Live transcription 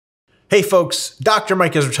Hey folks, Dr.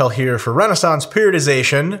 Mike Israetel here for Renaissance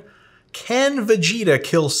Periodization. Can Vegeta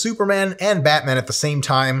kill Superman and Batman at the same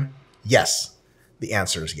time? Yes. The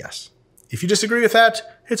answer is yes. If you disagree with that,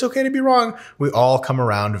 it's okay to be wrong. We all come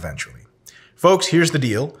around eventually. Folks, here's the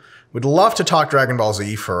deal. We'd love to talk Dragon Ball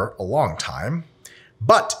Z for a long time,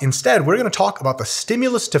 but instead we're going to talk about the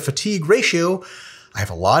stimulus to fatigue ratio. I have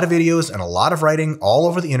a lot of videos and a lot of writing all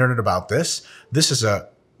over the internet about this. This is a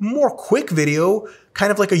more quick video,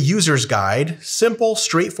 kind of like a user's guide, simple,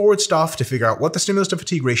 straightforward stuff to figure out what the stimulus to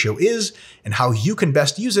fatigue ratio is and how you can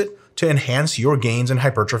best use it to enhance your gains in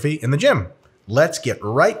hypertrophy in the gym. Let's get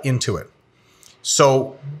right into it.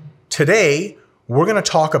 So today we're going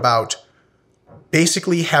to talk about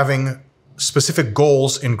basically having specific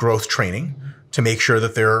goals in growth training to make sure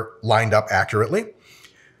that they're lined up accurately.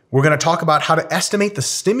 We're going to talk about how to estimate the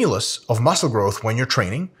stimulus of muscle growth when you're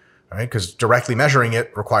training, right? Because directly measuring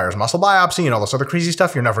it requires muscle biopsy and all this other crazy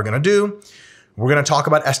stuff you're never going to do. We're going to talk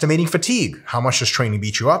about estimating fatigue. How much does training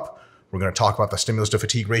beat you up? We're going to talk about the stimulus to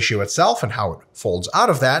fatigue ratio itself and how it folds out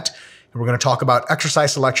of that. And we're going to talk about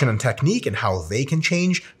exercise selection and technique and how they can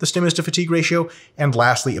change the stimulus to fatigue ratio. And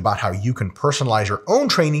lastly, about how you can personalize your own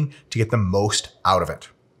training to get the most out of it.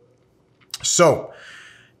 So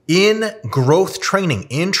in growth training,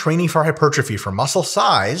 in training for hypertrophy, for muscle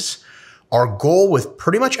size, our goal with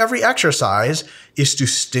pretty much every exercise is to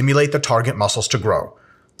stimulate the target muscles to grow.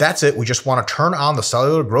 That's it. We just want to turn on the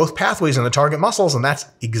cellular growth pathways in the target muscles, and that's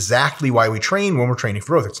exactly why we train when we're training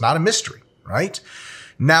for growth. It's not a mystery, right?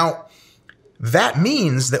 Now, that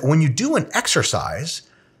means that when you do an exercise,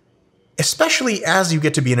 especially as you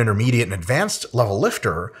get to be an intermediate and advanced level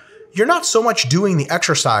lifter, you're not so much doing the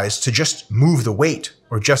exercise to just move the weight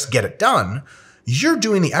or just get it done. You're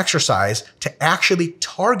doing the exercise to actually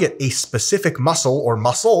target a specific muscle or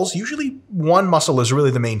muscles. Usually one muscle is really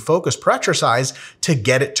the main focus per exercise to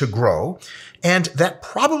get it to grow. And that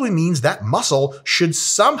probably means that muscle should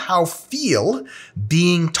somehow feel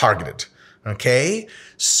being targeted. Okay?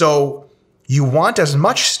 So you want as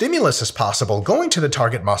much stimulus as possible going to the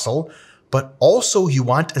target muscle, but also you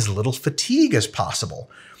want as little fatigue as possible.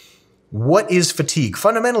 What is fatigue?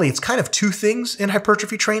 Fundamentally, it's kind of two things in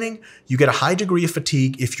hypertrophy training. You get a high degree of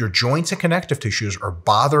fatigue if your joints and connective tissues are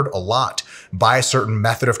bothered a lot by a certain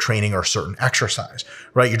method of training or a certain exercise,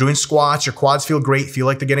 right? You're doing squats, your quads feel great, feel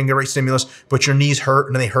like they're getting the right stimulus, but your knees hurt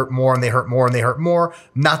and they hurt more and they hurt more and they hurt more.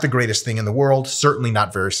 Not the greatest thing in the world, certainly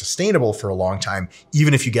not very sustainable for a long time,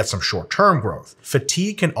 even if you get some short-term growth.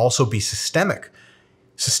 Fatigue can also be systemic.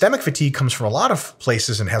 Systemic fatigue comes from a lot of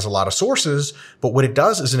places and has a lot of sources, but what it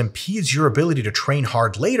does is it impedes your ability to train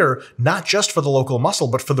hard later, not just for the local muscle,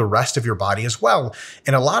 but for the rest of your body as well.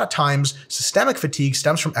 And a lot of times, systemic fatigue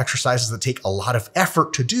stems from exercises that take a lot of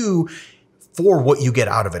effort to do for what you get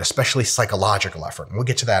out of it, especially psychological effort. And we'll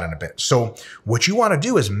get to that in a bit. So what you want to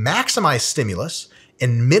do is maximize stimulus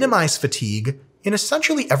and minimize fatigue in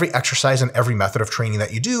essentially every exercise and every method of training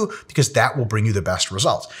that you do, because that will bring you the best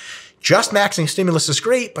results. Just maxing stimulus is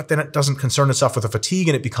great, but then it doesn't concern itself with the fatigue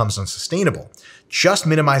and it becomes unsustainable. Just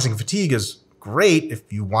minimizing fatigue is great if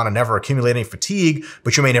you want to never accumulate any fatigue,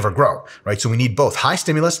 but you may never grow, right? So we need both high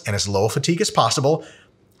stimulus and as low fatigue as possible.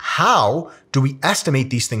 How do we estimate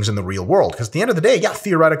these things in the real world? Because at the end of the day, yeah,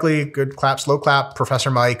 theoretically, good clap, slow clap, Professor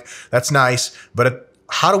Mike, that's nice. But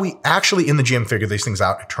how do we actually in the gym figure these things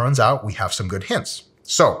out? It turns out we have some good hints.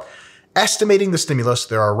 So estimating the stimulus,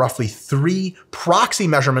 there are roughly 3 proxy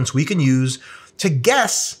measurements we can use to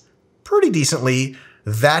guess pretty decently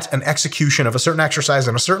that an execution of a certain exercise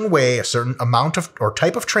in a certain way, a certain amount of or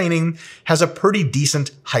type of training has a pretty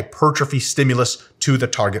decent hypertrophy stimulus to the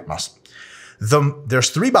target muscle. There's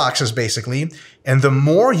 3 boxes basically, and the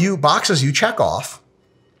more boxes you check off,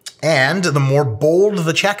 and the more bold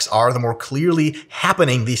the checks are, the more clearly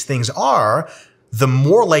happening these things are, the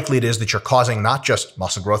more likely it is that you're causing not just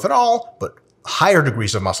muscle growth at all, but higher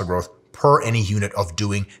degrees of muscle growth per any unit of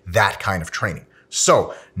doing that kind of training.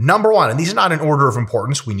 So number 1, and these are not in order of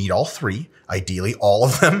importance, we need all 3, ideally all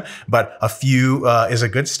of them, but a few is a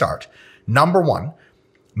good start. Number 1,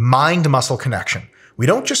 mind-muscle connection. We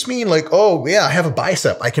don't just mean like, oh yeah, I have a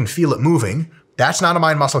bicep, I can feel it moving. That's not a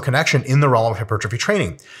mind-muscle connection in the realm of hypertrophy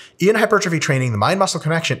training. In hypertrophy training, the mind-muscle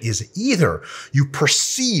connection is either you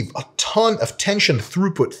perceive a ton of tension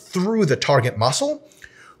throughput through the target muscle,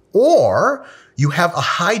 or you have a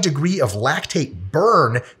high degree of lactate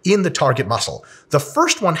burn in the target muscle. The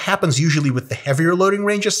first one happens usually with the heavier loading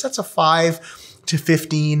ranges, sets of 5 to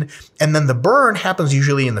 15, and then the burn happens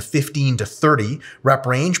usually in the 15 to 30 rep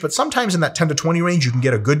range, but sometimes in that 10 to 20 range, you can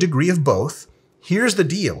get a good degree of both. Here's the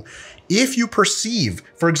deal. If you perceive,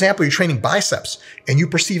 for example, you're training biceps and you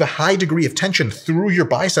perceive a high degree of tension through your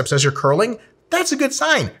biceps as you're curling, that's a good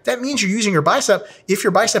sign. That means you're using your bicep. If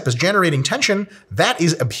your bicep is generating tension, that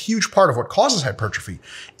is a huge part of what causes hypertrophy.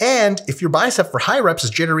 And if your bicep for high reps is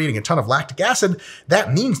generating a ton of lactic acid,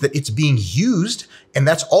 that means that it's being used, and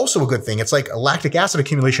that's also a good thing. It's like a lactic acid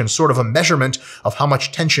accumulation is sort of a measurement of how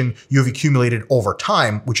much tension you've accumulated over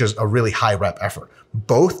time, which is a really high rep effort.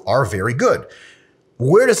 Both are very good.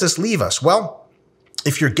 Where does this leave us? Well,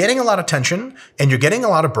 if you're getting a lot of tension and you're getting a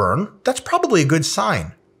lot of burn, that's probably a good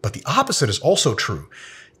sign. But the opposite is also true.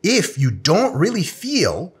 If you don't really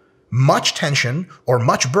feel much tension or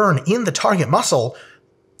much burn in the target muscle,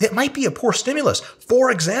 it might be a poor stimulus. For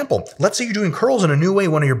example, let's say you're doing curls in a new way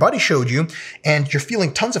one of your buddies showed you, and you're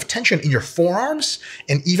feeling tons of tension in your forearms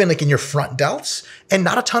and even like in your front delts and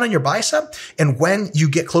not a ton in your bicep. And when you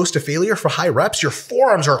get close to failure for high reps, your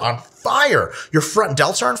forearms are on fire. Your front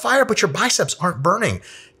delts are on fire, but your biceps aren't burning.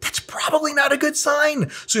 That's probably not a good sign.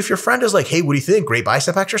 So if your friend is like, hey, what do you think? Great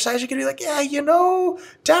bicep exercise? You can be like, yeah,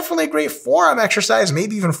 definitely a great forearm exercise,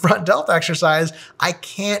 maybe even front delt exercise. I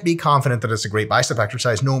can't be confident that it's a great bicep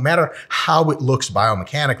exercise, no matter how it looks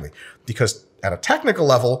biomechanically. Because at a technical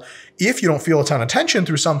level, if you don't feel a ton of tension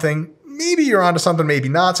through something, maybe you're onto something, maybe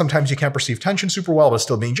not. Sometimes you can't perceive tension super well, but it's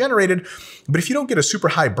still being generated. But if you don't get a super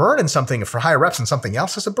high burn in something for high reps and something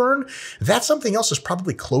else has a burn, that something else is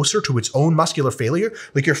probably closer to its own muscular failure.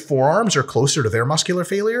 Like your forearms are closer to their muscular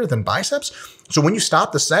failure than biceps. So when you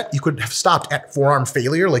stop the set, you could have stopped at forearm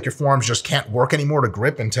failure, like your forearms just can't work anymore to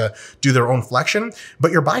grip and to do their own flexion.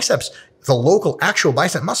 But your biceps, the local actual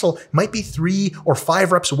bicep muscle, might be 3 or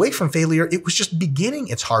 5 reps away from failure. It was just beginning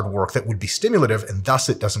its hard work that would be stimulative, and thus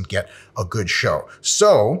it doesn't get a good show.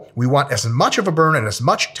 So we want as much of a burn and as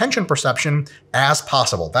much tension perception as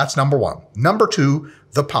possible. That's number 1. Number 2,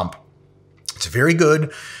 the pump. It's very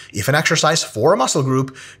good if an exercise for a muscle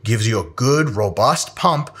group gives you a good, robust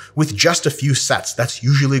pump with just a few sets. That's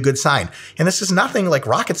usually a good sign. And this is nothing like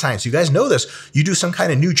rocket science. You guys know this. You do some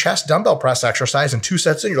kind of new chest dumbbell press exercise and 2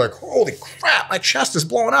 sets in, you're like, holy crap, my chest is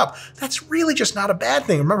blowing up. That's really just not a bad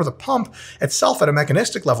thing. Remember, the pump itself at a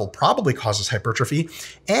mechanistic level probably causes hypertrophy.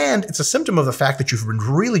 And it's a symptom of the fact that you've been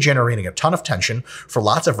really generating a ton of tension for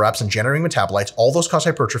lots of reps and generating metabolites. All those cause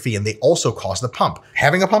hypertrophy, and they also cause the pump.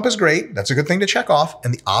 Having a pump is great. That's a good thing to check off.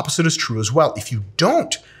 And the opposite is true as well. If you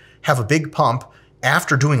don't have a big pump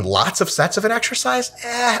after doing lots of sets of an exercise,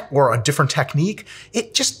 or a different technique,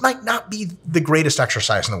 it just might not be the greatest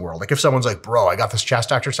exercise in the world. Like if someone's like, bro, I got this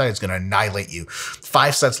chest exercise, it's going to annihilate you.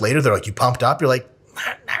 5 sets later, they're like, you pumped up? You're like,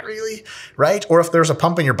 not really, right? Or if there's a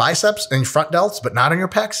pump in your biceps and your front delts, but not in your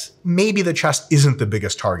pecs, maybe the chest isn't the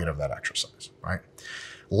biggest target of that exercise, right?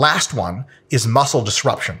 Last one is muscle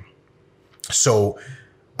disruption. So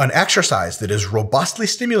an exercise that is robustly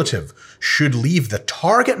stimulative should leave the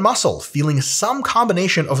target muscle feeling some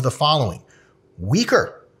combination of the following: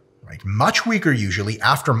 weaker, right? Much weaker usually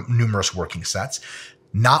after numerous working sets,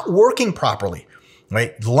 not working properly,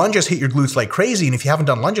 right? The lunges hit your glutes like crazy. And if you haven't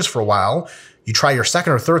done lunges for a while, you try your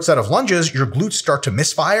second or third set of lunges, your glutes start to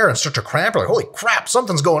misfire and start to cramp. You're like, holy crap,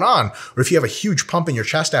 something's going on. Or if you have a huge pump in your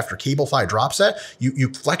chest after cable fly drop set,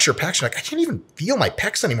 you flex your pecs. You're like, I can't even feel my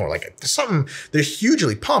pecs anymore. Like there's something, they're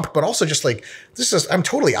hugely pumped, but also just like, I'm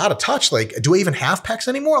totally out of touch. Like, do I even have pecs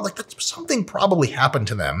anymore? Like that's something probably happened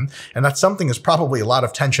to them. And that something is probably a lot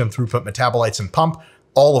of tension, throughput, metabolites, and pump,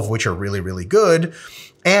 all of which are really, really good.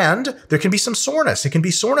 And there can be some soreness. It can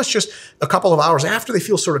be soreness just a couple of hours after they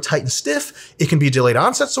feel sort of tight and stiff. It can be delayed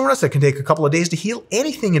onset soreness that can take a couple of days to heal.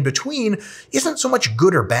 Anything in between isn't so much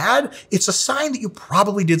good or bad. It's a sign that you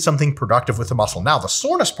probably did something productive with the muscle. Now, the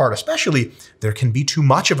soreness part especially, there can be too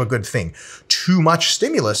much of a good thing. Too much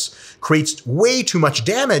stimulus creates way too much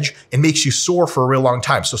damage and makes you sore for a real long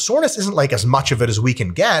time. So soreness isn't like as much of it as we can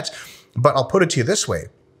get, but I'll put it to you this way.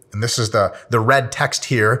 And this is the red text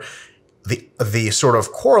here. The sort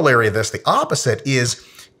of corollary of this, the opposite, is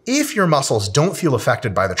if your muscles don't feel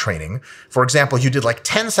affected by the training, for example, you did like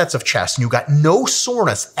 10 sets of chest and you got no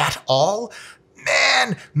soreness at all,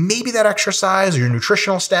 man, maybe that exercise or your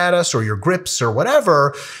nutritional status or your grips or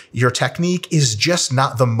whatever, your technique is just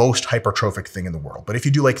not the most hypertrophic thing in the world. But if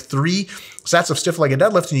you do like 3 sets of stiff-legged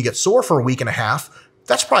deadlift and you get sore for a week and a half,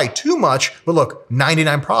 that's probably too much, but look,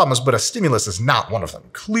 99 problems, but a stimulus is not one of them.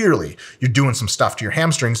 Clearly, you're doing some stuff to your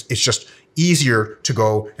hamstrings. It's just easier to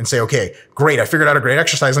go and say, okay, great, I figured out a great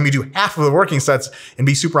exercise. Let me do half of the working sets and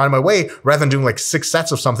be super on my way, rather than doing like 6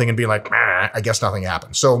 sets of something and being like, I guess nothing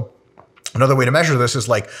happened. So Another way to measure this is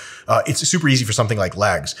like, it's super easy for something like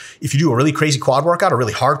legs. If you do a really crazy quad workout, a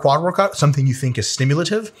really hard quad workout, something you think is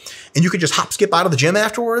stimulative, and you could just hop skip out of the gym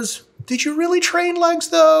afterwards, did you really train legs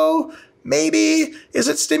though? Maybe. Is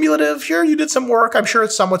it stimulative? Sure, you did some work. I'm sure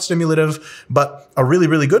it's somewhat stimulative, but a really,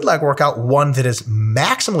 really good leg workout, one that is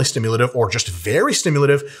maximally stimulative or just very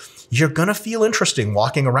stimulative, you're going to feel interesting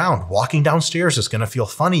walking around. Walking downstairs is going to feel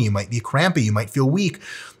funny. You might be crampy. You might feel weak.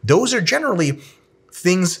 Those are generally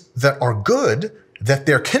things that are good, that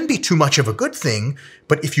there can be too much of a good thing,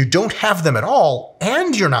 but if you don't have them at all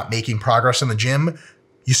and you're not making progress in the gym,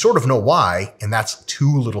 you sort of know why, and that's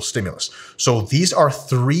too little stimulus. So these are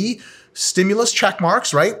 3 stimulus check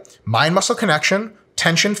marks, right? Mind-muscle connection,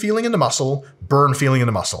 tension feeling in the muscle, burn feeling in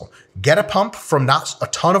the muscle. Get a pump from not a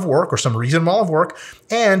ton of work or some reasonable amount of work,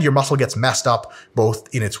 and your muscle gets messed up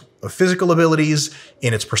both in its physical abilities,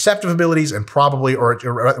 in its perceptive abilities, and probably, or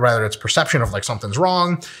rather its perception of like something's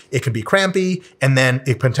wrong. It can be crampy, and then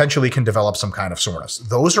it potentially can develop some kind of soreness.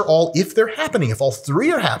 Those are all, if they're happening, if all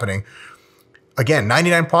 3 are happening, again,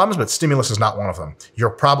 99 problems, but stimulus is not one of them.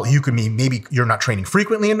 You could mean maybe you're not training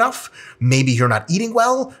frequently enough. Maybe you're not eating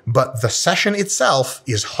well, but the session itself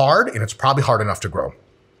is hard and it's probably hard enough to grow.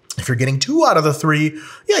 If you're getting 2 out of the 3,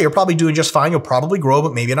 yeah, you're probably doing just fine. You'll probably grow,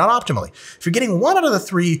 but maybe not optimally. If you're getting 1 out of the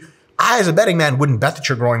 3, I, as a betting man, wouldn't bet that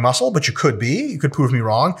you're growing muscle, but you could be. You could prove me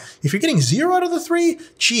wrong. If you're getting 0 out of the 3,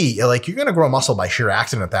 gee, like you're going to grow muscle by sheer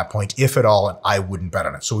accident at that point, if at all, and I wouldn't bet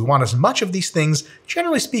on it. So we want as much of these things,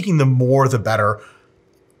 generally speaking, the more the better,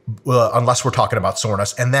 unless we're talking about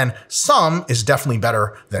soreness. And then some is definitely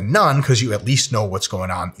better than none because you at least know what's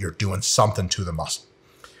going on. You're doing something to the muscle.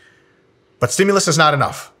 But stimulus is not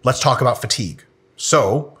enough. Let's talk about fatigue.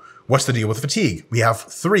 So what's the deal with fatigue? We have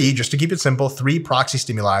 3, just to keep it simple, 3 proxy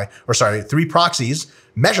stimuli, or sorry, 3 proxies,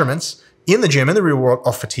 measurements in the gym, in the real world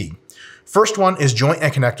of fatigue. First one is joint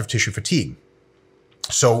and connective tissue fatigue.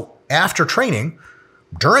 So after training,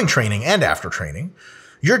 during training and after training,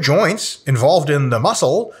 your joints involved in the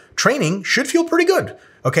muscle training should feel pretty good.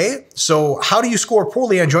 Okay, so how do you score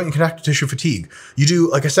poorly on joint and connective tissue fatigue? You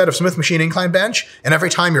do, like I said, a Smith machine incline bench, and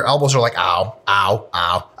every time your elbows are like, ow, ow,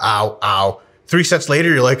 ow, ow, ow. 3 sets later,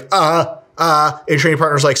 you're like, and training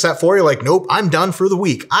partner's like, set 4, you're like, nope, I'm done for the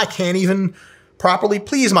week. I can't even properly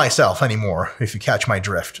please myself anymore, if you catch my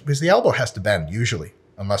drift, because the elbow has to bend usually,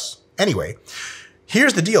 unless, anyway.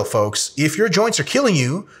 Here's the deal, folks. If your joints are killing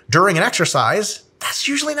you during an exercise, that's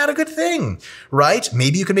usually not a good thing, right?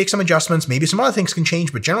 Maybe you can make some adjustments, maybe some other things can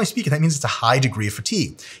change, but generally speaking, that means it's a high degree of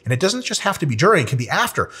fatigue. And it doesn't just have to be during, it can be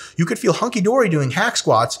after. You could feel hunky-dory doing hack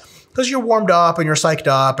squats because you're warmed up and you're psyched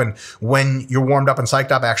up. And when you're warmed up and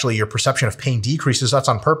psyched up, actually your perception of pain decreases. That's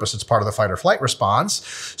on purpose. It's part of the fight or flight response.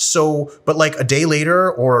 So, but like a day later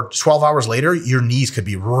or 12 hours later, your knees could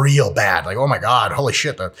be real bad. Like, oh my God, holy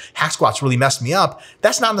shit, the hack squats really messed me up.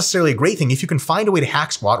 That's not necessarily a great thing. If you can find a way to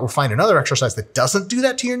hack squat or find another exercise that doesn't do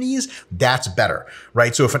that to your knees, that's better,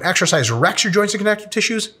 right? So if an exercise wrecks your joints and connective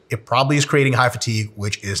tissues, it probably is creating high fatigue,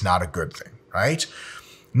 which is not a good thing, right?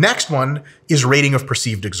 Next one is rating of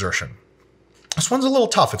perceived exertion. This one's a little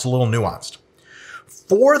tough. It's a little nuanced.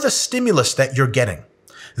 For the stimulus that you're getting,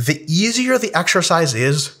 the easier the exercise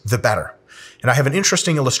is, the better. And I have an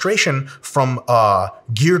interesting illustration from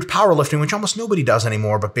geared powerlifting, which almost nobody does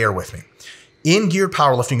anymore, but bear with me. In geared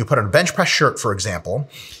powerlifting, you put on a bench press shirt, for example,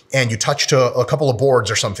 and you touch to a couple of boards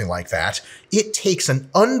or something like that. It takes an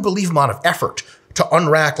unbelievable amount of effort to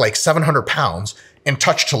unrack like 700 pounds and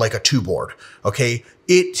touch to like a 2 board, okay?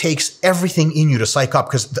 It takes everything in you to psych up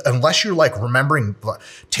because unless you're like remembering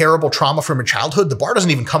terrible trauma from your childhood, the bar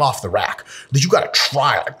doesn't even come off the rack. You got to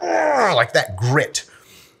try like that grit.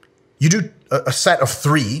 You do a set of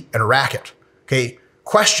 3 and rack it, okay?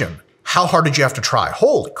 Question, how hard did you have to try?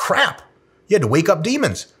 Holy crap. You had to wake up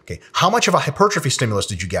demons. Okay, how much of a hypertrophy stimulus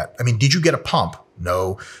did you get? I mean, did you get a pump?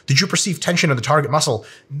 No. Did you perceive tension of the target muscle?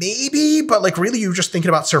 Maybe, but like really you were just thinking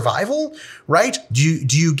about survival, right? Do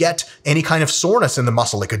you get any kind of soreness in the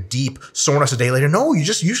muscle, like a deep soreness a day later? No, you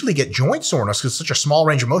just usually get joint soreness because it's such a small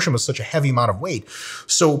range of motion with such a heavy amount of weight.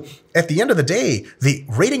 So at the end of the day, the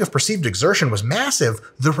rating of perceived exertion was massive.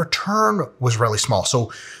 The return was really small.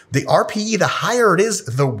 So the RPE, the higher it is,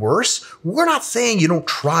 the worse. We're not saying you don't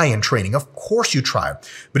try in training. Of course you try.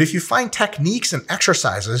 But if you find techniques and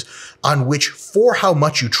exercises on which for how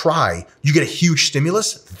much you try, you get a huge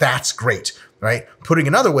stimulus, that's great, right? Putting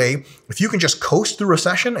another way, if you can just coast through a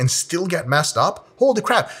session and still get messed up, holy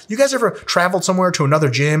crap. You guys ever traveled somewhere to another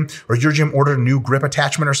gym or your gym ordered a new grip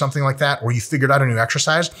attachment or something like that, or you figured out a new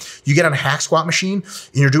exercise? You get on a hack squat machine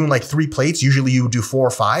and you're doing like 3 plates. Usually you do 4 or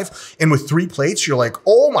 5. And with 3 plates, you're like,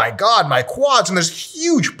 oh my God, my quads. And there's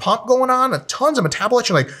huge pump going on and tons of metabolites.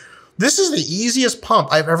 You're like, This is the easiest pump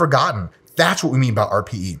I've ever gotten. That's what we mean by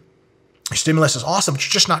RPE. Your stimulus is awesome, but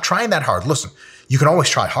you're just not trying that hard. Listen, you can always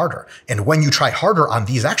try harder. And when you try harder on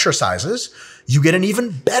these exercises, you get an even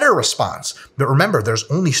better response. But remember, there's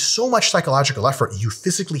only so much psychological effort you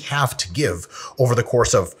physically have to give over the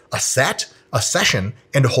course of a set, a session,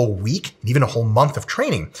 and a whole week, and even a whole month of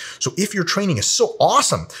training. So if your training is so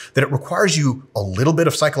awesome that it requires you a little bit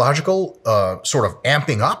of psychological sort of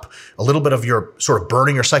amping up, a little bit of your sort of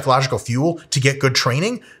burning your psychological fuel to get good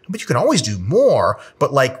training, but you can always do more.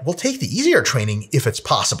 But like, we'll take the easier training if it's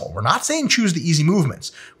possible. We're not saying choose the easy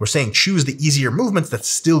movements. We're saying choose the easier movements that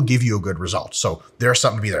still give you a good result. So there's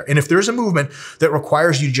something to be there. And if there's a movement that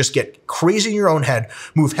requires you to just get crazy in your own head,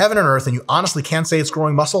 move heaven and earth, and you honestly can't say it's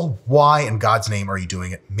growing muscle, why in God's name are you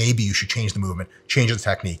doing it? Maybe you should change the movement, change the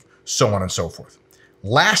technique, so on and so forth.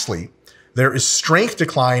 Lastly, there is strength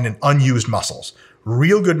decline in unused muscles.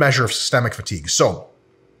 Real good measure of systemic fatigue. So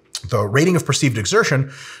the rating of perceived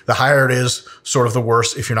exertion, the higher it is, sort of the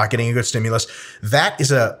worse if you're not getting a good stimulus. That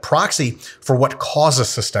is a proxy for what causes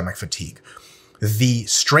systemic fatigue. The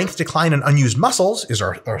strength decline in unused muscles is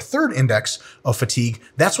our third index of fatigue.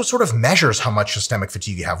 That's what sort of measures how much systemic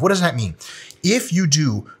fatigue you have. What does that mean? If you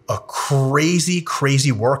do a crazy,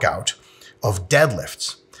 crazy workout of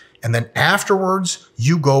deadlifts, and then afterwards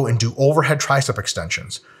you go and do overhead tricep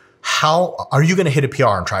extensions, how are you going to hit a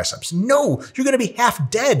PR in triceps? No, you're going to be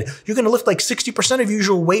half dead. You're going to lift like 60% of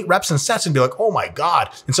usual weight reps and sets and be like, oh my God.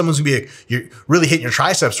 And someone's going to be like, you're really hitting your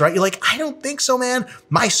triceps, right? You're like, I don't think so, man.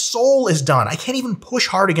 My soul is done. I can't even push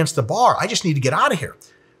hard against the bar. I just need to get out of here.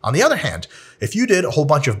 On the other hand, if you did a whole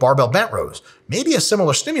bunch of barbell bent rows, maybe a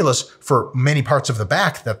similar stimulus for many parts of the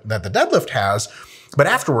back that the deadlift has, but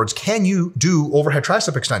afterwards, can you do overhead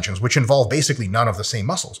tricep extensions, which involve basically none of the same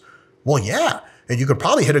muscles? Well, yeah. And you could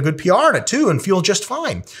probably hit a good PR in it too and feel just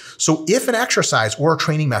fine. So if an exercise or a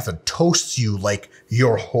training method toasts you like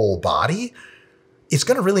your whole body, it's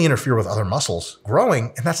going to really interfere with other muscles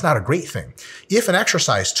growing, and that's not a great thing. If an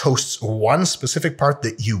exercise toasts one specific part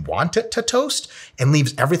that you want it to toast and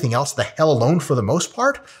leaves everything else the hell alone for the most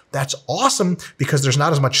part, that's awesome because there's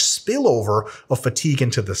not as much spillover of fatigue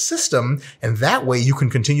into the system, and that way you can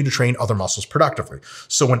continue to train other muscles productively.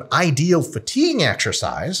 So an ideal fatiguing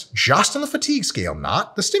exercise, just on the fatigue scale,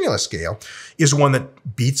 not the stimulus scale, is one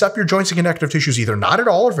that beats up your joints and connective tissues either not at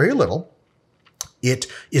all or very little. It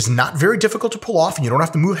is not very difficult to pull off, and you don't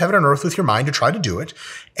have to move heaven and earth with your mind to try to do it.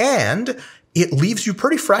 And it leaves you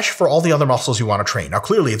pretty fresh for all the other muscles you want to train. Now,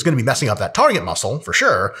 clearly, it's going to be messing up that target muscle for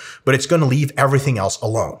sure, but it's going to leave everything else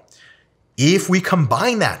alone. If we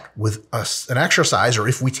combine that with an exercise, or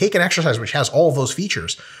if we take an exercise which has all of those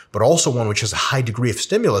features, but also one which has a high degree of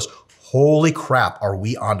stimulus, holy crap, are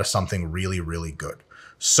we onto something really, really good.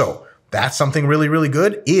 So that's something really, really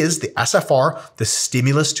good is the SFR, the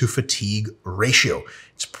stimulus to fatigue ratio.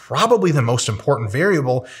 It's probably the most important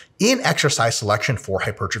variable in exercise selection for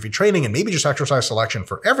hypertrophy training, and maybe just exercise selection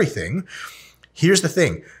for everything. Here's the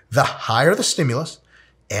thing. The higher the stimulus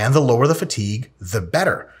and the lower the fatigue, the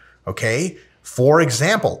better. Okay? For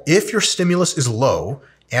example, if your stimulus is low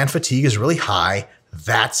and fatigue is really high,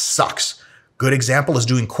 that sucks. Good example is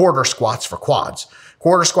doing quarter squats for quads.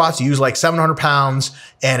 Quarter squats, you use like 700 pounds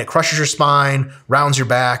and it crushes your spine, rounds your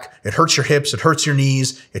back, it hurts your hips, it hurts your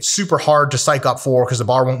knees. It's super hard to psych up for because the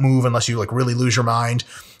bar won't move unless you like really lose your mind.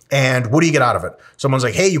 And what do you get out of it? Someone's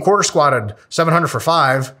like, hey, you quarter squatted 700 for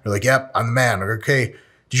 5. You're like, yep, I'm the man. Okay.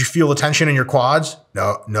 Did you feel the tension in your quads?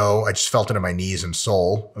 No, I just felt it in my knees and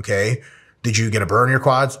soul. Okay. Did you get a burn in your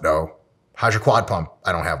quads? No. How's your quad pump?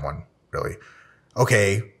 I don't have one, really.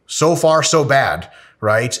 Okay. So far, so bad.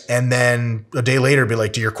 Right? And then a day later, be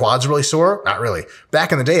like, do your quads really sore? Not really.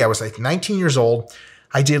 Back in the day, I was like 19 years old.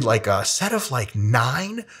 I did like a set of like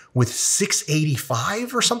 9 with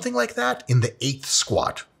 685 or something like that in the 8th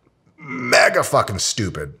squat. Mega fucking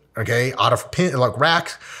stupid. Okay. Out of pin, like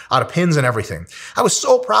rack, out of pins and everything. I was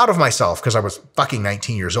so proud of myself because I was fucking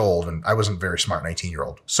 19 years old and I wasn't very smart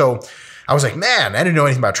 19-year-old. So I was like, man, I didn't know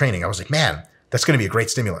anything about training. I was like, man, that's going to be a great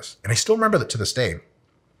stimulus. And I still remember that to this day.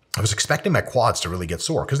 I was expecting my quads to really get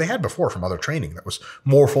sore because they had before from other training that was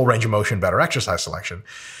more full range of motion, better exercise selection.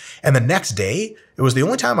 And the next day, it was the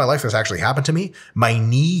only time in my life this actually happened to me. My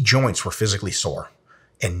knee joints were physically sore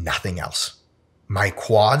and nothing else. My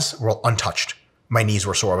quads were untouched. My knees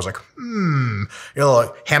were sore. I was like,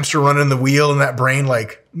 like hamster running the wheel in that brain,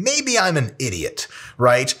 like maybe I'm an idiot,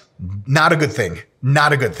 right? Not a good thing.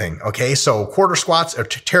 Not a good thing. Okay. So quarter squats are a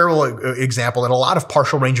terrible example, and a lot of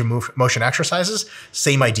partial range of motion exercises,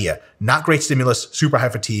 same idea. Not great stimulus, super high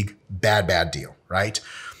fatigue, bad deal, right?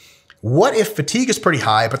 What if fatigue is pretty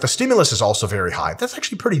high, but the stimulus is also very high? That's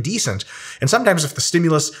actually pretty decent. And sometimes if the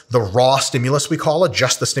stimulus, the raw stimulus we call it,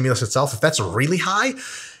 just the stimulus itself, if that's really high,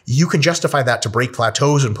 you can justify that to break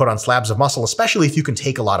plateaus and put on slabs of muscle, especially if you can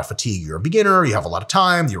take a lot of fatigue. You're a beginner, you have a lot of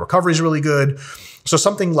time, your recovery is really good. So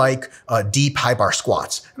something like deep high bar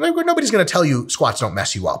squats. Nobody's going to tell you squats don't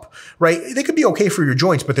mess you up, right? They could be okay for your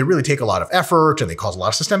joints, but they really take a lot of effort and they cause a lot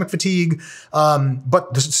of systemic fatigue.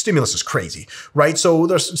 But the stimulus is crazy, right? So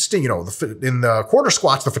there's, in the quarter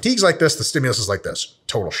squats, the fatigue's like this, the stimulus is like this.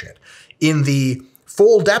 Total shit. In the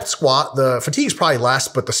full depth squat, the fatigue's probably less,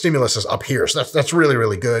 but the stimulus is up here. So that's really,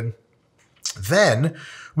 really good. Then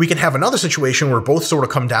we can have another situation where both sort of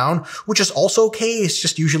come down, which is also okay. It's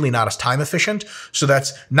just usually not as time efficient. So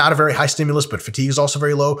that's not a very high stimulus, but fatigue is also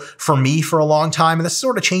very low for me for a long time. And this is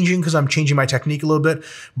sort of changing because I'm changing my technique a little bit.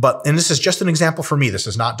 And this is just an example for me. This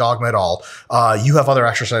is not dogma at all. You have other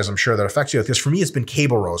exercises, I'm sure, that affect you like this. For me, it's been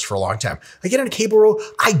cable rows for a long time. I get into cable row,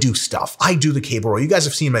 I do stuff. I do the cable row. You guys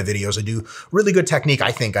have seen my videos. I do really good technique,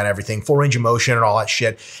 I think, on everything, full range of motion and all that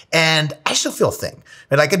shit. And I still feel thin.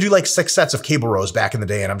 And I could do like 6 sets of cable rows back in the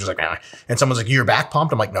day. And I'm just like, ah. And someone's like, you're back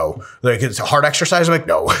pumped? I'm like, no. Like, it's a hard exercise? I'm like,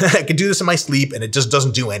 no. I can do this in my sleep and it just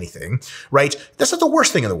doesn't do anything, right? That's not the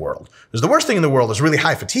worst thing in the world. Because the worst thing in the world is really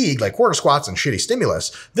high fatigue, like quarter squats and shitty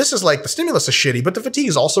stimulus. This is like, the stimulus is shitty, but the fatigue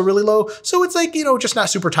is also really low. So it's like, just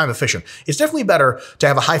not super time efficient. It's definitely better to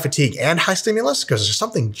have a high fatigue and high stimulus because there's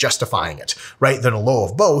something justifying it, right? Than a low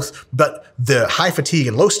of both. But the high fatigue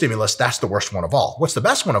and low stimulus, that's the worst one of all. What's the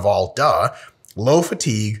best one of all? Duh. Low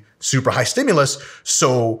fatigue, super high stimulus.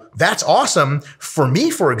 So that's awesome. For me,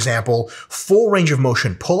 for example, full range of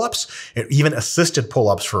motion pull-ups, even assisted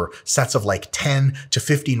pull-ups for sets of like 10 to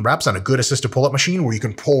 15 reps on a good assisted pull-up machine where you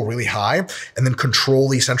can pull really high and then control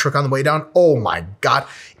the eccentric on the way down. Oh my God,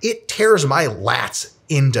 it tears my lats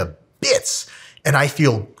into bits. And I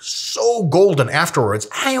feel so golden afterwards.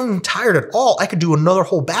 I am tired at all. I could do another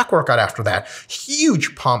whole back workout after that.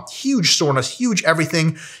 Huge pump, huge soreness, huge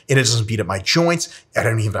everything. And it doesn't beat up my joints. I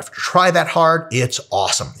don't even have to try that hard. It's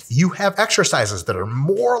awesome. If you have exercises that are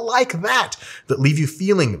more like that leave you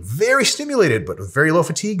feeling very stimulated, but with very low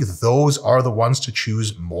fatigue, those are the ones to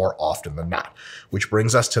choose more often than not. Which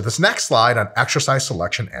brings us to this next slide on exercise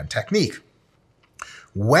selection and technique.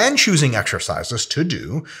 When choosing exercises to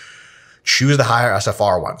do, choose the higher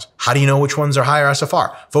SFR ones. How do you know which ones are higher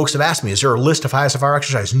SFR? Folks have asked me, is there a list of high SFR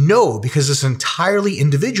exercise? No, because it's entirely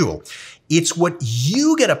individual. It's what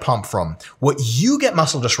you get a pump from, what you get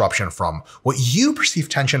muscle disruption from, what you perceive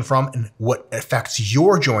tension from, and what affects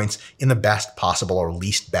your joints in the best possible or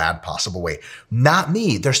least bad possible way. Not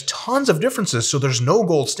me. There's tons of differences, so there's no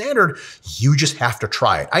gold standard. You just have to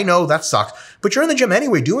try it. I know that sucks, but you're in the gym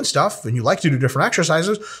anyway doing stuff, and you like to do different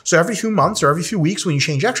exercises. So every few months or every few weeks when you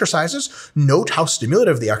change exercises, note how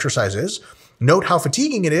stimulative the exercise is. Note how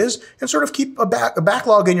fatiguing it is and sort of keep a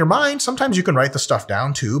backlog in your mind. Sometimes you can write the stuff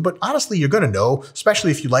down too, but honestly, you're going to know,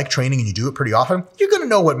 especially if you like training and you do it pretty often, you're going to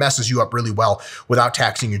know what messes you up really well without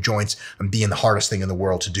taxing your joints and being the hardest thing in the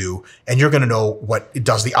world to do. And you're going to know what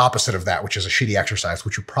does the opposite of that, which is a shitty exercise,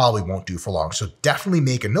 which you probably won't do for long. So definitely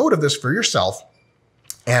make a note of this for yourself.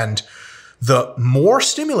 And the more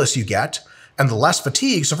stimulus you get and the less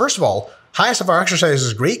fatigue. So first of all, high SFR exercise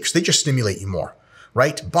is great because they just stimulate you more.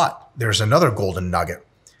 Right? But there's another golden nugget.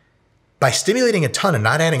 By stimulating a ton and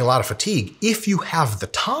not adding a lot of fatigue, if you have the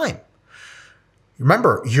time,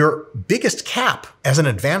 remember your biggest cap as an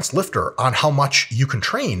advanced lifter on how much you can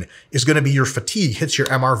train is going to be your fatigue hits your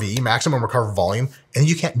MRV, maximum recovered volume, and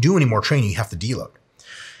you can't do any more training, you have to deload.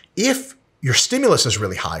 If your stimulus is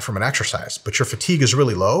really high from an exercise, but your fatigue is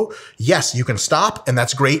really low, yes, you can stop and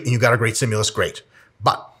that's great and you got a great stimulus, great.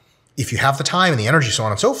 But if you have the time and the energy, so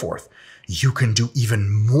on and so forth, you can do even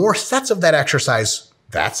more sets of that exercise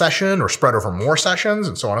that session or spread over more sessions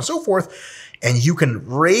and so on and so forth. And you can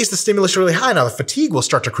raise the stimulus really high. Now the fatigue will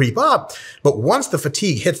start to creep up, but once the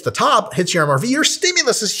fatigue hits the top, hits your MRV, your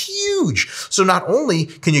stimulus is huge. So not only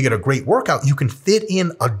can you get a great workout, you can fit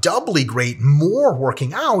in a doubly great, more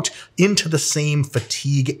working out into the same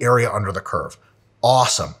fatigue area under the curve.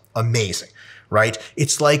 Awesome. Amazing. Right?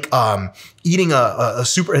 It's like eating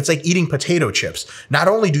it's like eating potato chips. Not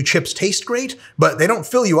only do chips taste great, but they don't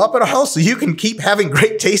fill you up at all, so you can keep having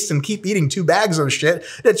great taste and keep eating 2 bags of shit.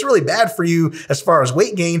 It's really bad for you as far as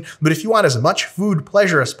weight gain, but if you want as much food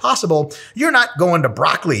pleasure as possible, you're not going to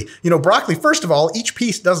broccoli. Broccoli, first of all, each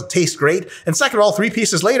piece doesn't taste great, and second of all, 3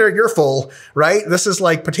 pieces later, you're full, right? This is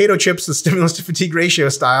like potato chips, the stimulus to fatigue ratio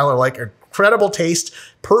style, or like incredible taste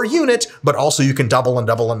per unit, but also you can double and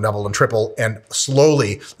double and double and triple, and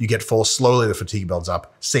slowly you get full, slowly the fatigue builds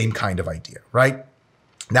up. Same kind of idea, right?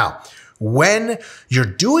 Now, when you're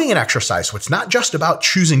doing an exercise, so it's not just about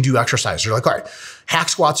choosing to do exercise. You're like, all right, hack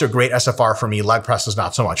squats are great SFR for me, leg press is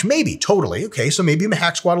not so much. Maybe, totally. Okay, so maybe you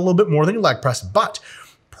hack squat a little bit more than your leg press, but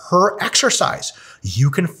per exercise,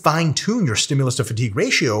 you can fine tune your stimulus to fatigue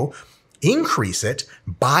ratio, increase it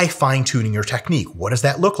by fine-tuning your technique. What does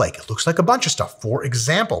that look like? It looks like a bunch of stuff. For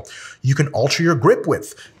example, you can alter your grip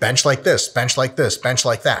width. Bench like this, bench like this, bench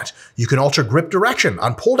like that. You can alter grip direction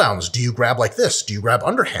on pull downs. Do you grab like this? Do you grab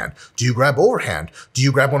underhand? Do you grab overhand? Do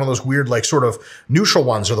you grab one of those weird, like sort of neutral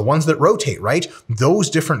ones or the ones that rotate, right? Those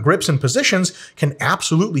different grips and positions can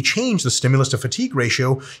absolutely change the stimulus to fatigue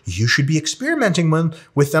ratio. You should be experimenting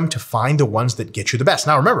with them to find the ones that get you the best.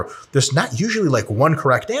 Now remember, there's not usually like one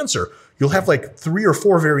correct answer. You'll have like 3 or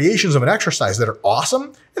 4 variations of an exercise that are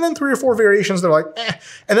awesome, and then 3 or 4 variations that are like, eh,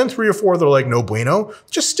 and then 3 or 4 that are like, no bueno.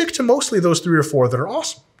 Just stick to mostly those 3 or 4 that are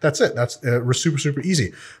awesome. That's it. That's super, super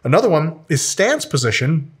easy. Another one is stance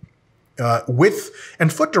position, width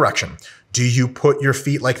and foot direction. Do you put your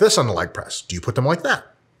feet like this on the leg press? Do you put them like that?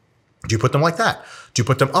 Do you put them like that? Do you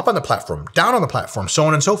put them up on the platform, down on the platform, so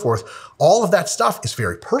on and so forth? All of that stuff is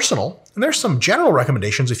very personal. And there's some general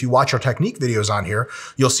recommendations. If you watch our technique videos on here,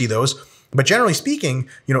 you'll see those. But generally speaking,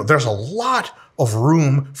 there's a lot of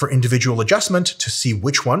room for individual adjustment to see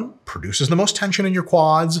which one produces the most tension in your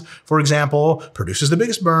quads, for example, produces the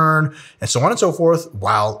biggest burn, and so on and so forth,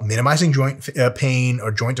 while minimizing joint pain or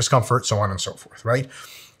joint discomfort, so on and so forth, right?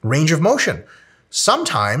 Range of motion.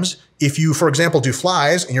 Sometimes if you, for example, do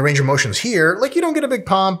flies and your range of motion is here, like you don't get a big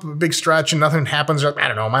pump, a big stretch, and nothing happens. I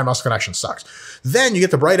don't know, my muscle connection sucks. Then you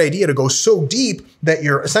get the bright idea to go so deep that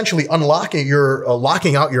you're essentially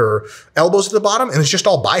locking out your elbows at the bottom, and it's just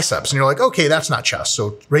all biceps. And you're like, okay, that's not chest.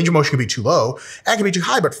 So range of motion can be too low, and can be too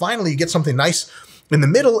high, but finally you get something nice in the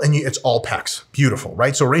middle and it's all pecs. Beautiful,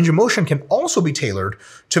 right? So range of motion can also be tailored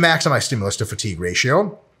to maximize stimulus to fatigue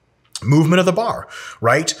ratio. Movement of the bar,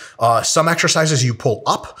 right? Some exercises you pull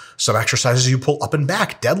up, some exercises you pull up and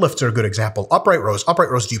back. Deadlifts are a good example. Upright rows,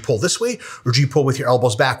 do you pull this way or do you pull with your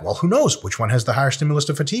elbows back? Well, who knows which one has the higher stimulus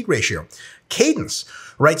to fatigue ratio? Cadence,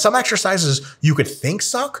 right? Some exercises you could think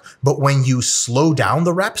suck, but when you slow down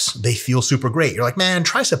the reps, they feel super great. You're like, man,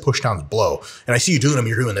 tricep push downs blow. And I see you doing them,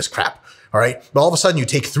 you're doing this crap. All right. But all of a sudden you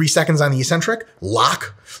take 3 seconds on the eccentric,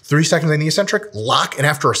 lock, 3 seconds on the eccentric, lock. And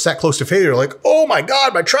after a set close to failure, you're like, oh my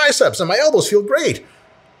God, my triceps and my elbows feel great.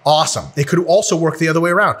 Awesome. It could also work the other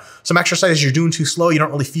way around. Some exercises you're doing too slow, you don't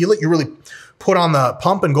really feel it. You really put on the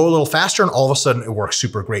pump and go a little faster, and all of a sudden it works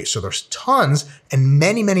super great. So there's tons and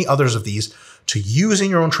many, many others of these to use in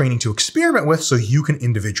your own training to experiment with so you can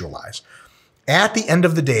individualize. At the end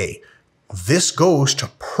of the day, this goes to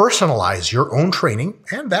personalize your own training,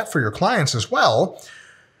 and that for your clients as well,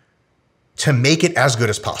 to make it as good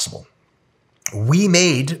as possible. We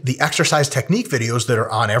made the exercise technique videos that are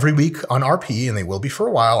on every week on RP, and they will be for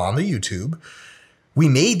a while on the YouTube. We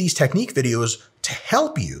made these technique videos to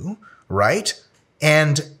help you, right?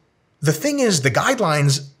 And the thing is, the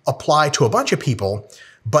guidelines apply to a bunch of people,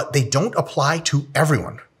 but they don't apply to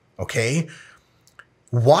everyone, okay?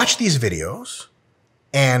 Watch these videos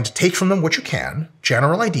and take from them what you can,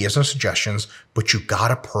 general ideas and suggestions, but you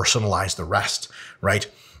gotta personalize the rest, right?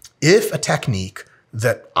 If a technique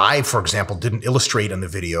that I, for example, didn't illustrate in the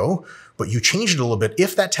video, but you changed it a little bit,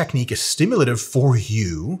 if that technique is stimulative for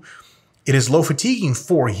you, it is low fatiguing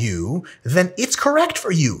for you, then it's correct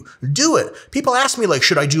for you. Do it. People ask me, like,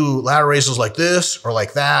 should I do lateral raises like this or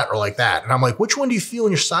like that or like that? And I'm like, which one do you feel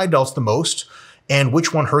in your side delts the most? And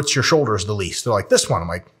which one hurts your shoulders the least? They're like, this one. I'm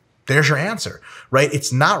like, there's your answer, right?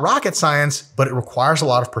 It's not rocket science, but it requires a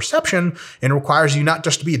lot of perception and requires you not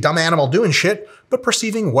just to be a dumb animal doing shit, but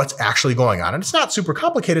perceiving what's actually going on. And it's not super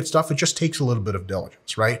complicated stuff. It just takes a little bit of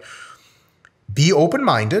diligence, right? Be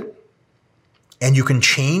open-minded, and you can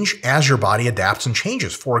change as your body adapts and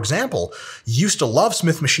changes. For example, you used to love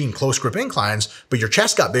Smith machine close grip inclines, but your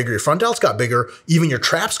chest got bigger, your front delts got bigger, even your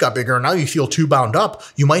traps got bigger, and now you feel too bound up.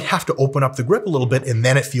 You might have to open up the grip a little bit, and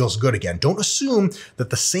then it feels good again. Don't assume that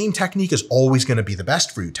the same technique is always gonna be the best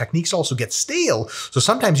for you. Techniques also get stale, so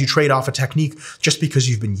sometimes you trade off a technique just because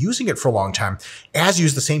you've been using it for a long time. As you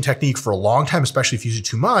use the same technique for a long time, especially if you use it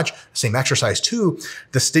too much, same exercise too,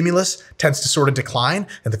 the stimulus tends to sort of decline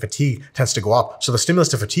and the fatigue tends to go up. So the stimulus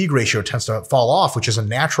to fatigue ratio tends to fall off, which is a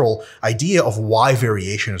natural idea of why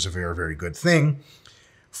variation is a very, very good thing.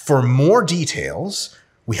 For more details,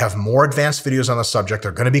 we have more advanced videos on the subject.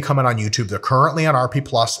 They're going to be coming on YouTube. They're currently on RP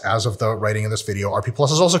Plus as of the writing of this video. RP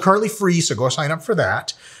Plus is also currently free, so go sign up for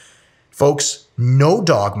that. Folks, no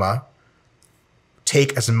dogma.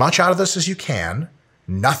 Take as much out of this as you can,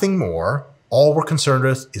 nothing more. All we're concerned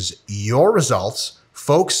with is your results.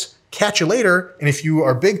 Folks, Catch you later. And if you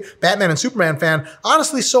are a big Batman and Superman fan,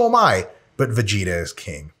 honestly, so am I. But Vegeta is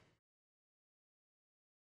king.